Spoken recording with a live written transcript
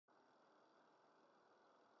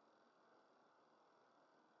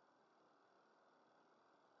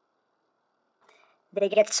They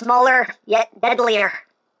get smaller, yet deadlier.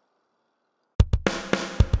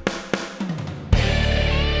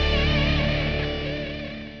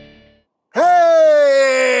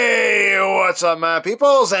 Hey! What's up, my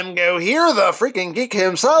peoples? EmGo here, the freaking geek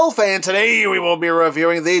himself, and today we will be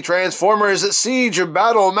reviewing the Transformers Siege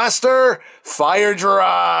Battle Master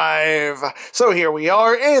FIREDRIVE. So here we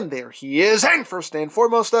are, and there he is, and first and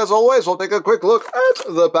foremost, as always, we'll take a quick look at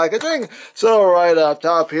the packaging. So right up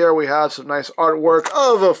top here, we have some nice artwork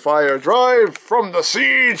of a FIREDRIVE from the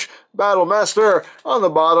Siege Battle Master. On the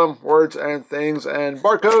bottom, words and things and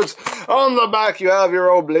barcodes. On the back, you have your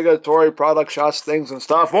obligatory product shots, things and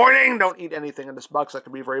stuff. Warning, don't eat anything in this box that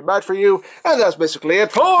could be very bad for you. And that's basically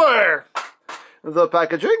it for the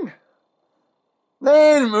packaging.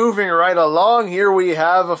 Then, moving right along, here we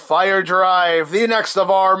have a FIREDRIVE, the next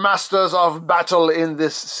of our Masters of Battle in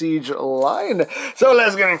this Siege line. So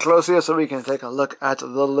let's get in close here so we can take a look at the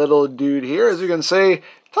little dude here. As you can see,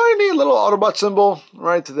 tiny little Autobot symbol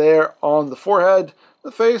right there on the forehead,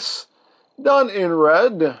 the face done in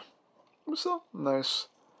red. So, nice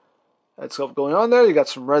head sculpt going on there. You got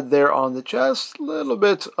some red there on the chest, a little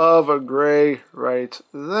bit of a gray right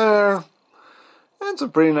there, and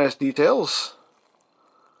some pretty nice details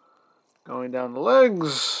going down the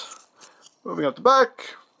legs, moving up the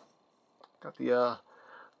back. Got the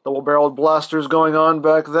double-barreled blasters going on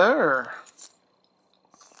back there.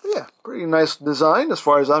 Yeah, pretty nice design as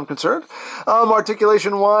far as I'm concerned.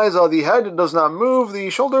 Articulation-wise, the head does not move.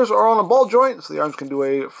 The shoulders are on a ball joint, so the arms can do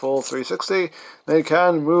a full 360. They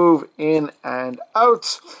can move in and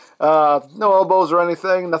out. No elbows or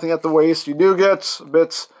anything, nothing at the waist. You do get a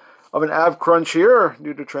bit of an ab crunch here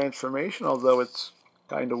due to transformation, although it's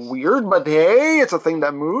kind of weird, but hey, it's a thing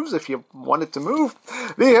that moves if you want it to move.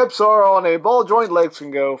 The hips are on a ball joint, legs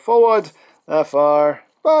can go forward, that far,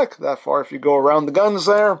 back, that far if you go around the guns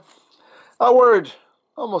there. Outward,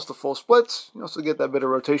 almost a full split. You also get that bit of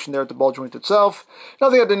rotation there at the ball joint itself.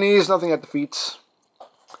 Nothing at the knees, nothing at the feet.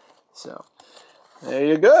 So, there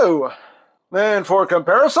you go. Then for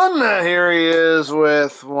comparison, here he is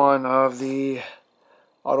with one of the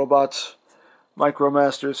Autobots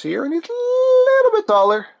Micromasters here, and he's a little bit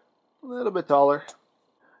taller. A little bit taller.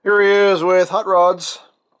 Here he is with Hot Rod's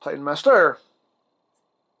Titan Master.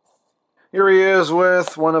 Here he is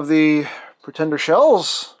with one of the Pretender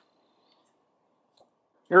Shells.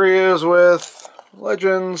 Here he is with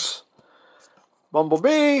Legends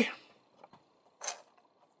Bumblebee.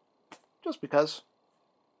 Just because.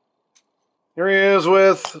 Here he is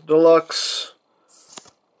with Deluxe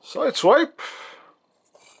Sideswipe.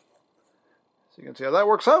 So you can see how that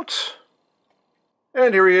works out.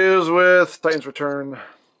 And here he is with Titan's Return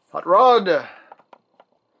Hot Rod. So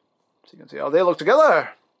you can see how they look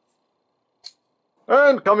together.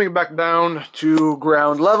 And coming back down to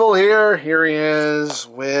ground level here he is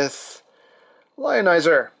with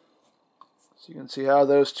Lionizer. So you can see how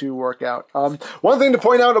those two work out. One thing to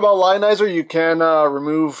point out about Lionizer, you can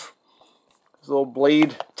remove his little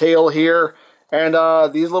blade tail here. And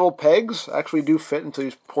these little pegs actually do fit into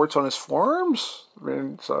these ports on his forearms. I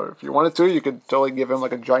mean, so if you wanted to, you could totally give him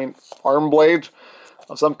like a giant arm blade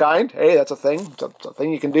of some kind. Hey, that's a thing. It's a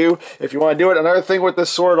thing you can do if you want to do it. Another thing with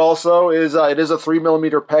this sword also is it is a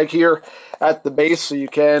 3mm peg here at the base, so you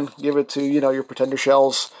can give it to, you know, your Pretender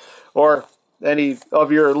Shells or any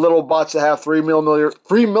of your little bots that have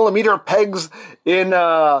 3mm pegs in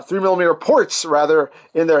 3mm ports rather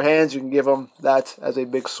in their hands. You can give them that as a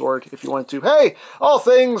big sword if you want to. Hey, all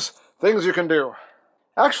things you can do.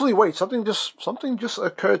 Actually, wait, something just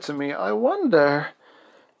occurred to me. I wonder,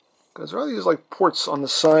 because there are these like ports on the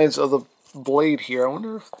sides of the blade here. I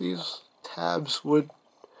wonder if these tabs would,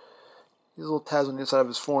 these little tabs on the inside of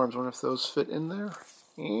his forearms, I wonder if those fit in there.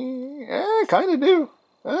 Yeah, kind of do.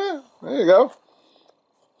 There you go.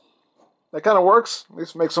 That kind of works. At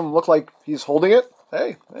least makes him look like he's holding it.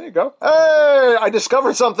 Hey, there you go. Hey, I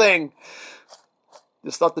discovered something.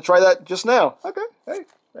 Just thought to try that just now. Okay. Hey,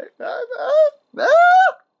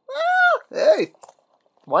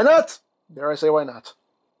 why not? Dare I say why not?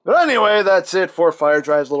 But anyway, that's it for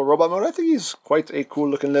FIREDRIVE's little robot mode. I think he's quite a cool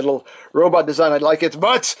looking little robot design. I like it.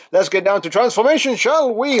 But let's get down to transformation,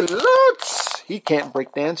 shall we? Let's. He can't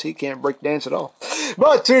break dance. He can't break dance at all.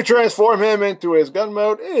 But to transform him into his gun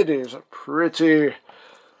mode, it is pretty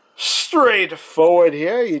straightforward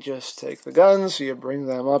here. You just take the guns, you bring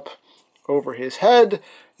them up over his head.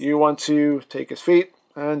 You want to take his feet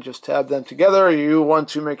and just tab them together. You want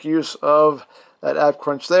to make use of that ab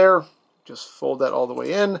crunch there. Just fold that all the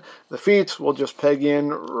way in. The feet will just peg in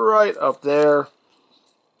right up there,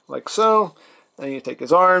 like so. Then you take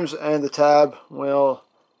his arms, and the tab will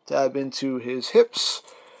tab into his hips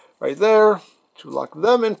right there. to lock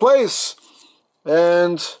them in place.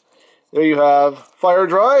 And there you have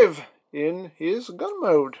FIREDRIVE in his gun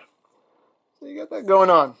mode. So you got that going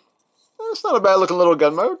on. It's not a bad looking little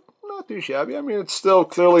gun mode. Not too shabby. I mean, it's still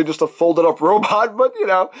clearly just a folded up robot, but you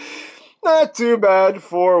know, not too bad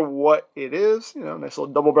for what it is. You know, nice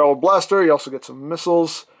little double barrel blaster. You also get some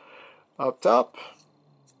missiles up top.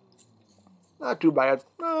 Not too bad.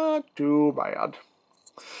 Not too bad.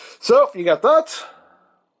 So, you got that.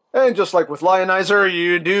 And just like with Lionizer,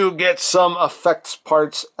 you do get some effects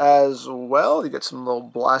parts as well. You get some little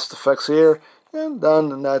blast effects here. And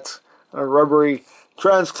done in that rubbery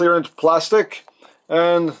transparent plastic.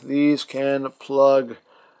 And these can plug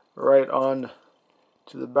right on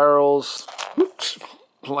to the barrels. Oops.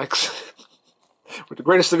 Like, with the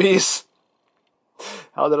greatest of ease.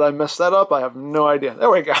 How did I mess that up? I have no idea.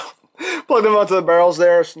 There we go. Plug them onto the barrels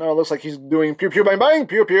there. So now it looks like he's doing pew pew bang bang,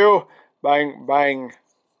 pew pew bang bang.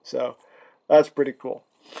 So that's pretty cool.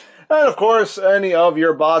 And of course, any of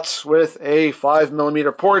your bots with a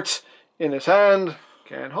 5mm port in his hand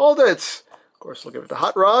can hold it. Of course, we'll give it the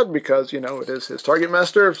hot rod because, you know, it is his target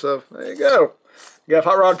master. So there you go. You have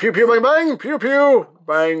hot rod, pew pew bang bang, pew pew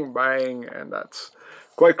bang bang. And that's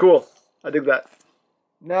quite cool. I dig that.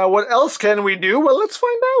 Now, what else can we do? Well, let's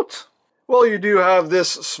find out. Well, you do have this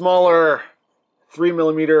smaller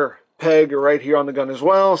 3mm peg right here on the gun as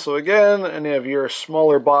well. So again, any of your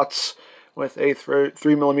smaller bots with a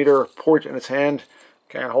 3mm port in its hand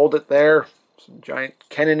can hold it there. Some giant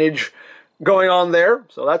cannonage going on there.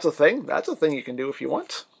 So that's a thing. That's a thing you can do if you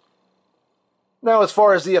want. Now, as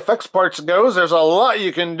far as the effects parts goes, there's a lot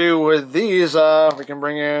you can do with these. We can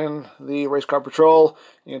bring in the race car patrol.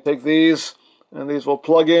 You can take these, and these will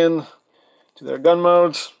plug in to their gun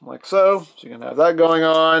modes, like so. So you can have that going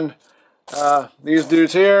on. These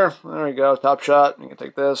dudes here, there we go, top shot. You can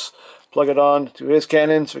take this, plug it on to his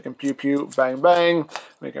cannon, so we can pew pew bang bang.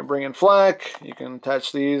 We can bring in flak. You can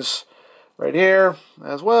attach these right here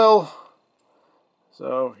as well.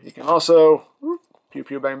 So you can also pew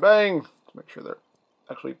pew bang bang to make sure they're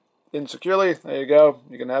actually in securely. There you go.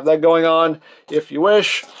 You can have that going on if you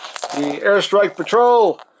wish. The airstrike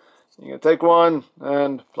patrol. You can take one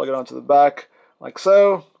and plug it onto the back like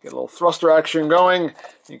so. Get a little thruster action going.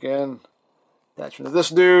 You can attach it to this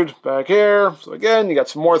dude back here. So again, you got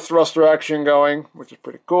some more thruster action going, which is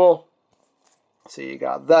pretty cool. So you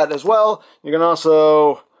got that as well. You can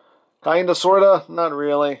also, kinda, sorta, not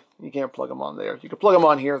really. You can't plug them on there. You can plug them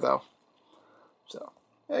on here though. So,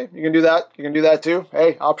 hey, you can do that. You can do that too.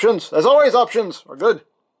 Hey, options. As always, options are good.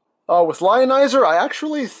 With Lionizer, I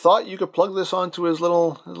actually thought you could plug this onto his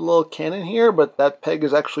little cannon here, but that peg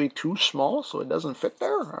is actually too small, so it doesn't fit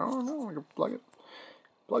there. I don't know. I can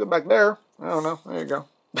plug it back there. I don't know. There you go.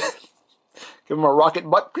 Give him a rocket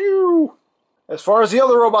butt. Pew! As far as the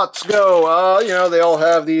other robots go, you know, they all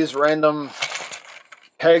have these random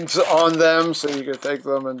pegs on them, so you can take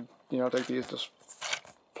them and, you know, take these, just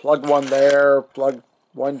plug one there, plug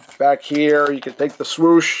one back here. You can take the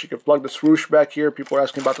swoosh. You can plug the swoosh back here. People are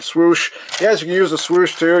asking about the swoosh. Yes, you can use the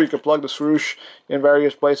swoosh too. You can plug the swoosh in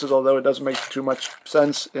various places, although it doesn't make too much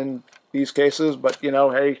sense in these cases. But, you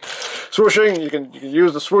know, hey, swooshing, you can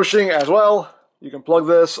use the swooshing as well. You can plug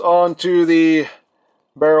this onto the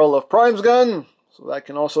barrel of Prime's gun. So that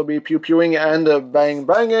can also be pew-pewing and bang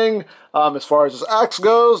banging. As far as this axe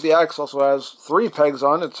goes, the axe also has 3 pegs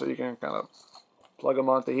on it, so you can kind of plug them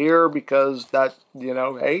onto here because that, you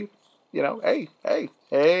know, hey. I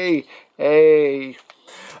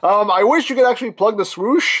wish you could actually plug the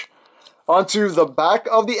swoosh onto the back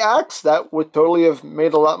of the axe. That would totally have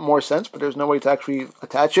made a lot more sense, but there's no way to actually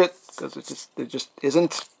attach it because it just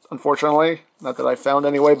isn't, unfortunately. Not that I found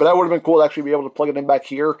anyway, but that would have been cool to actually be able to plug it in back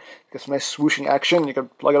here. Get some nice swooshing action. You can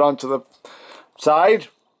plug it onto the side,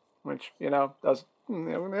 which, you know, does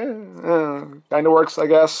kind of works, I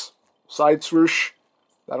guess. Side swoosh.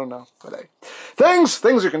 I don't know, but hey,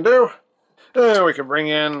 things you can do. We can bring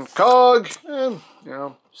in cog, and you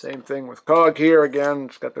know, same thing with cog here. Again,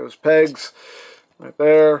 it's got those pegs right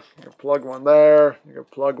there. You can plug one there. You can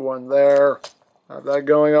plug one there. Have that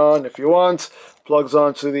going on if you want. Plugs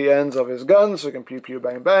onto the ends of his guns, so you can pew pew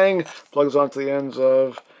bang bang. Plugs onto the ends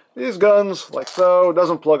of these guns like so.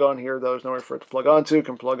 Doesn't plug on here though. There's nowhere for it to plug onto.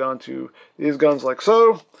 Can plug onto these guns like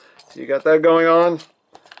so. So you got that going on.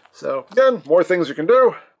 So, again, more things you can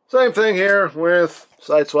do. Same thing here with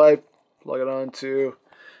Sideswipe. Plug it onto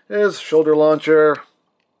his shoulder launcher.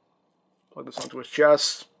 Plug this onto his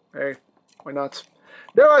chest. Hey, why not?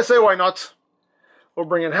 Dare I say why not? We'll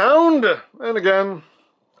bring in Hound. And again,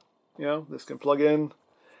 you know, this can plug in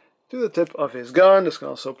to the tip of his gun. This can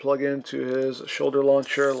also plug into his shoulder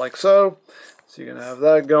launcher like so. So you can have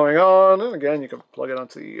that going on. And again, you can plug it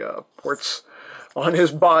onto the ports on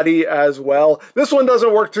his body as well. This one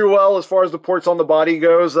doesn't work too well as far as the ports on the body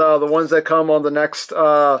goes. The ones that come on the next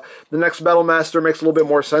Battle Master makes a little bit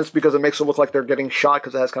more sense because it makes it look like they're getting shot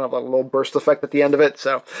because it has kind of like a little burst effect at the end of it.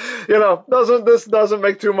 So, you know, this doesn't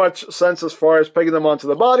make too much sense as far as pegging them onto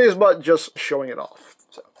the bodies, but just showing it off.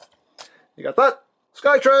 So, you got that.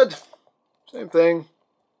 Skytread, same thing.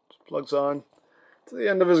 Just plugs on to the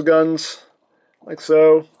end of his guns, like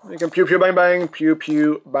so. You can pew pew bang bang, pew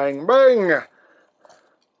pew bang bang.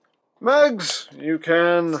 Megs, you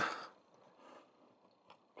can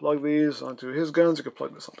plug these onto his guns. You can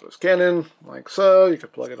plug this onto his cannon, like so. You can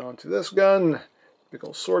plug it onto this gun, big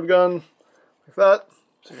old sword gun, like that.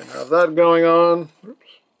 So you can have that going on. Oops.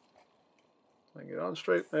 Bring it on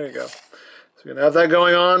straight. There you go. So you can have that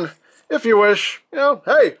going on if you wish. You know,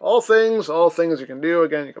 hey, all things you can do.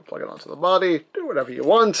 Again, you can plug it onto the body, do whatever you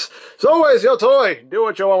want. It's always your toy. Do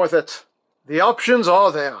what you want with it. The options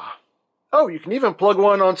are there. Oh, you can even plug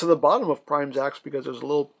one onto the bottom of Prime's axe because there's a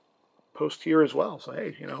little post here as well. So,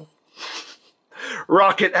 hey, you know.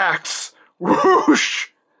 Rocket axe. Whoosh!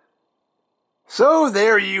 So,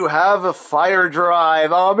 there you have a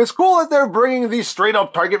FIREDRIVE. It's cool that they're bringing the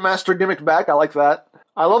straight-up Target Master gimmick back. I like that.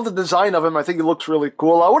 I love the design of him. I think he looks really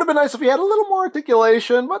cool. It would have been nice if he had a little more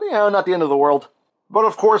articulation, but, yeah, not the end of the world. But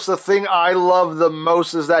of course, the thing I love the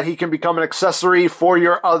most is that he can become an accessory for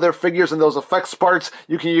your other figures, and those effects parts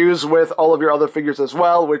you can use with all of your other figures as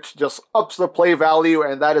well, which just ups the play value,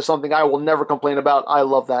 and that is something I will never complain about. I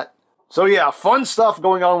love that. So yeah, fun stuff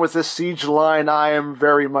going on with this Siege line. I am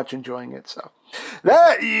very much enjoying it, so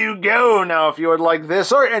there you go. Now, if you would like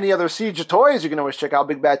this or any other Siege toys, you can always check out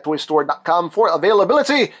BigBadToyStore.com for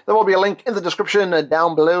availability. There will be a link in the description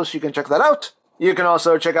down below, so you can check that out. You can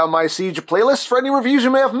also check out my Siege playlist for any reviews you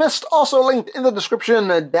may have missed, also linked in the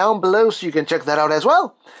description down below, so you can check that out as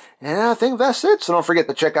well. And I think that's it, so don't forget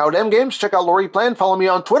to check out EmGo's, check out Lori Plan, follow me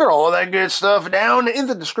on Twitter, all of that good stuff down in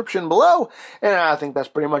the description below. And I think that's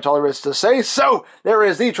pretty much all there is to say. So, there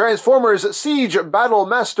is the Transformers Siege Battle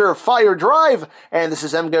Master FIREDRIVE, and this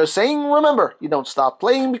is EmGo saying, remember, you don't stop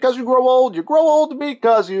playing because you grow old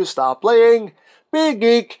because you stop playing. Be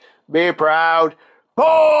geek, be proud.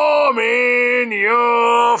 Palm in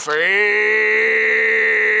your face!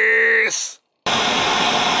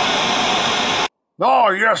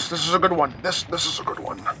 Oh, yes, this is a good one. This is a good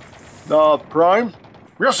one. Prime?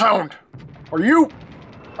 Real sound. Are you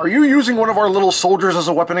using one of our little soldiers as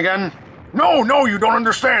a weapon again? No, you don't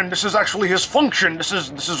understand. This is actually his function. This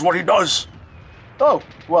is what he does. Oh,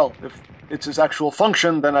 well, if it's his actual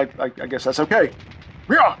function, then I guess that's okay.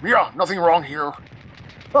 Yeah, nothing wrong here.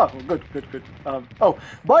 Oh, good. Oh,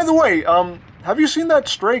 by the way, have you seen that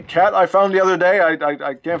stray cat I found the other day?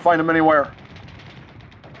 I can't find him anywhere.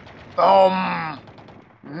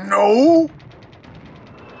 No?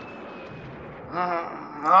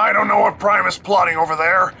 I don't know what Prime is plotting over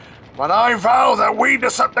there, but I vow that we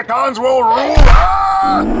Decepticons will rule.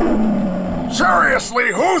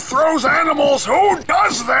 Seriously, who throws animals? Who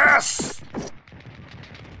does this?